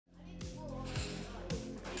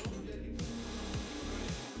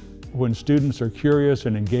When students are curious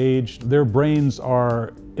and engaged, their brains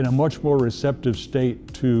are in a much more receptive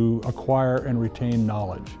state to acquire and retain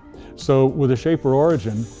knowledge. So with a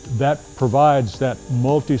ShaperOrigin, that provides that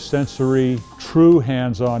multi-sensory, true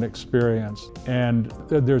hands-on experience. And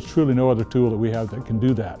there's truly no other tool that we have that can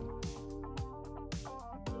do that.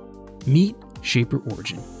 Meet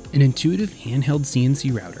ShaperOrigin, an intuitive handheld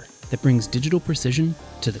CNC router that brings digital precision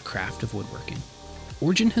to the craft of woodworking.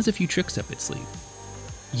 Origin has a few tricks up its sleeve.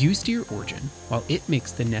 You steer Origin while it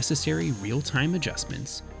makes the necessary real-time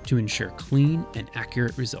adjustments to ensure clean and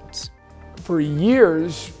accurate results. For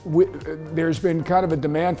years, there's been kind of a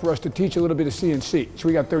demand for us to teach a little bit of CNC. So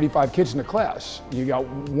we got 35 kids in the class. You got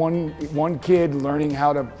one kid learning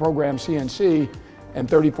how to program CNC and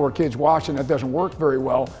 34 kids watching. That doesn't work very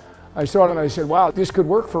well. I saw it and I said, wow, this could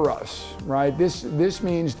work for us, right? This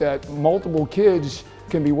means that multiple kids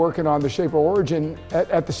can be working on the ShaperOrigin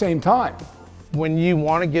at the same time. When you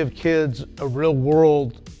want to give kids a real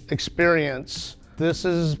world experience, this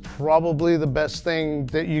is probably the best thing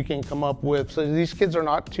that you can come up with. So these kids are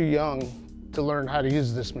not too young to learn how to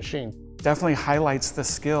use this machine. Definitely highlights the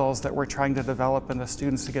skills that we're trying to develop in the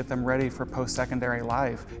students to get them ready for post-secondary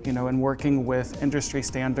life. You know, and working with industry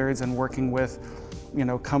standards and working with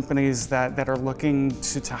companies that are looking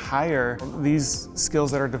to hire, these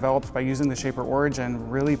skills that are developed by using the ShaperOrigin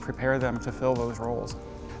really prepare them to fill those roles.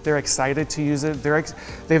 They're excited to use it.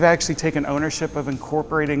 They've actually taken ownership of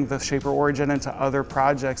incorporating the ShaperOrigin into other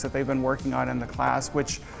projects that they've been working on in the class,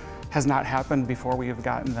 which has not happened before we have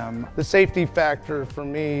gotten them. The safety factor for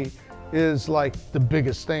me is like the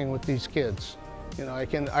biggest thing with these kids. You know, I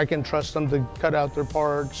can trust them to cut out their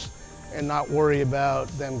parts and not worry about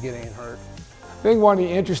them getting hurt. I think one of the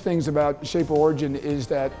interesting things about ShaperOrigin is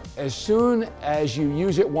that as soon as you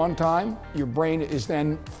use it one time, your brain is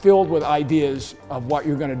then filled with ideas of what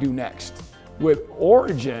you're going to do next. With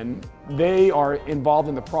Origin, they are involved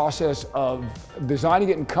in the process of designing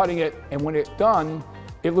it and cutting it, and when it's done,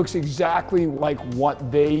 it looks exactly like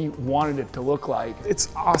what they wanted it to look like. It's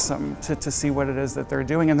awesome to see what it is that they're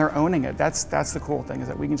doing, and they're owning it. That's the cool thing, is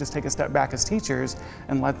that we can just take a step back as teachers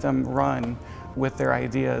and let them run with their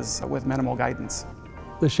ideas with minimal guidance.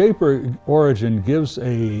 The ShaperOrigin gives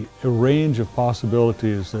a range of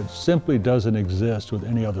possibilities that simply doesn't exist with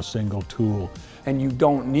any other single tool. And you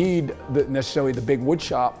don't need necessarily the big wood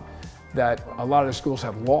shop that a lot of the schools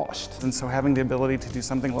have lost. And so having the ability to do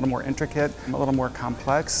something a little more intricate, a little more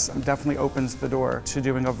complex, definitely opens the door to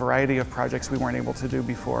doing a variety of projects we weren't able to do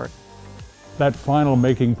before. That final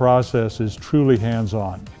making process is truly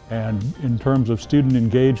hands-on, and in terms of student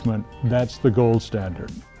engagement, that's the gold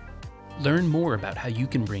standard. Learn more about how you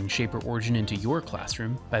can bring ShaperOrigin into your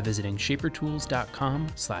classroom by visiting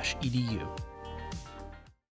shapertools.com/edu.